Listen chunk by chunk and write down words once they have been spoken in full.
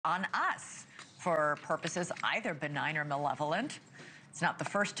on us for purposes either benign or malevolent. It's not the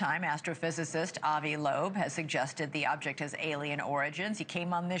first time astrophysicist Avi Loeb has suggested the object has alien origins. He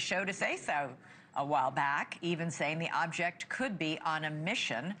came on this show to say so a while back, even saying the object could be on a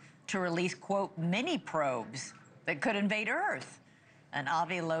mission to release, quote, mini probes that could invade Earth. And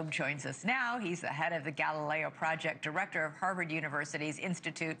Avi Loeb joins us now. He's the head of the Galileo Project, director of Harvard University's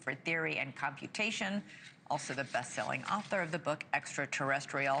Institute for Theory and Computation, also the best-selling author of the book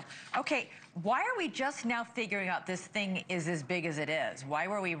Extraterrestrial. Okay, why are we just now figuring out this thing is as big as it is? Why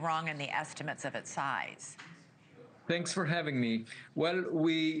were we wrong in the estimates of its size? Thanks for having me. Well,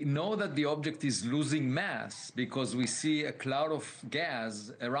 we know that the object is losing mass because we see a cloud of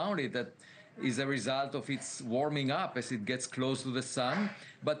gas around it that is a result of its warming up as it gets close to the sun,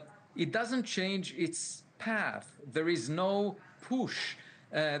 but it doesn't change its path. There is no push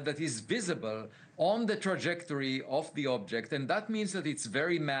that is visible on the trajectory of the object, and that means that it's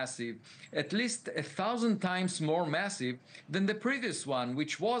very massive, at least 1,000 times more massive than the previous one,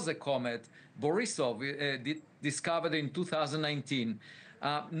 which was a comet, Borisov, discovered in 2019.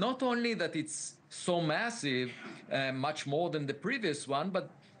 Not only that it's so massive, much more than the previous one,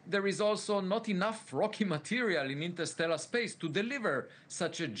 but there is also not enough rocky material in interstellar space to deliver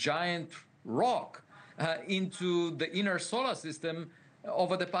such a giant rock into the inner solar system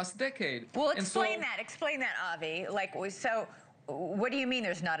over the past decade. Well, explain that, Avi. Like, so what do you mean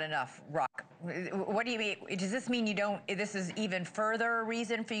there's not enough rock? What do you mean? Does this mean this is even further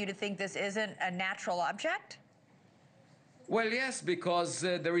reason for you to think this isn't a natural object? Well, yes, because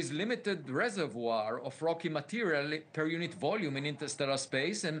there is limited reservoir of rocky material per unit volume in interstellar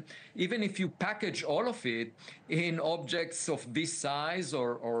space. And even if you package all of it in objects of this size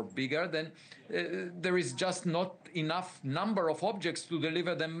or bigger, then there is just not enough number of objects to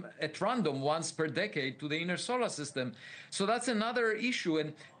deliver them at random once per decade to the inner solar system. So that's another issue.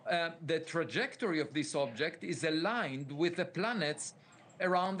 And the trajectory of this object is aligned with the planets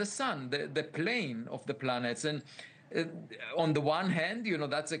around the sun, the plane of the planets. And on the one hand,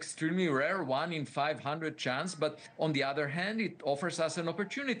 that's extremely rare, 1 in 500 chance, but on the other hand, it offers us an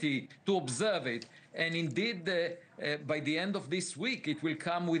opportunity to observe it. And indeed, by the end of this week, it will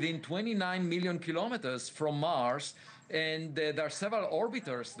come within 29 million kilometers from Mars, and there are several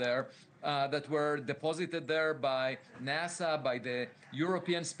orbiters there that were deposited there by NASA, by the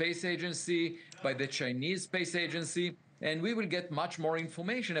European Space Agency, by the Chinese Space Agency, and we will get much more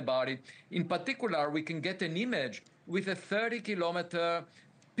information about it. In particular, we can get an image with a 30-kilometer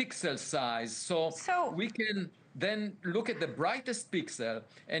pixel size. So we can then look at the brightest pixel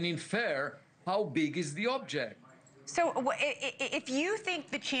and infer how big is the object. So if you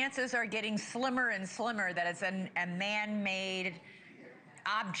think the chances are getting slimmer and slimmer that it's a man-made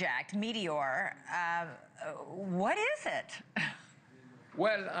object, meteor, what is it?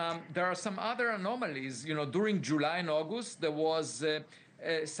 Well, there are some other anomalies. During July and August, there was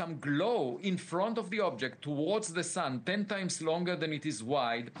some glow in front of the object towards the sun, 10 times longer than it is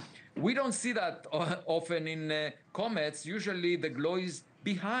wide. We don't see that often in comets. Usually the glow is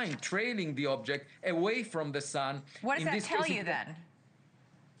behind, trailing the object away from the sun. What does that tell you then?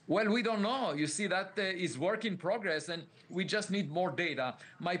 Well, we don't know. You see, that is work in progress, and we just need more data.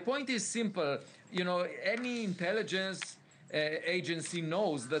 My point is simple. Any intelligence agency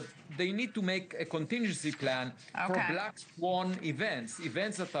knows that they need to make a contingency plan for black swan events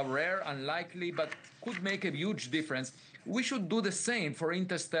that are rare, unlikely, but could make a huge difference. We should do the same for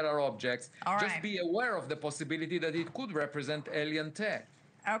interstellar objects. Just be aware of the possibility that it could represent alien tech.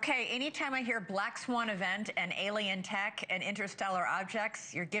 Okay, anytime I hear black swan event and alien tech and interstellar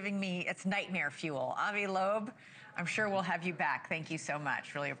objects, you're giving me, it's nightmare fuel. Avi Loeb, I'm sure we'll have you back. Thank you so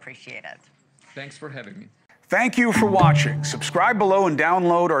much. Really appreciate it. Thanks for having me. Thank you for watching. Subscribe below and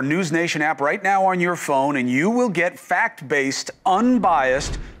download our NewsNation app right now on your phone, and you will get fact-based,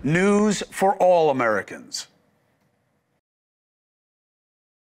 unbiased news for all Americans.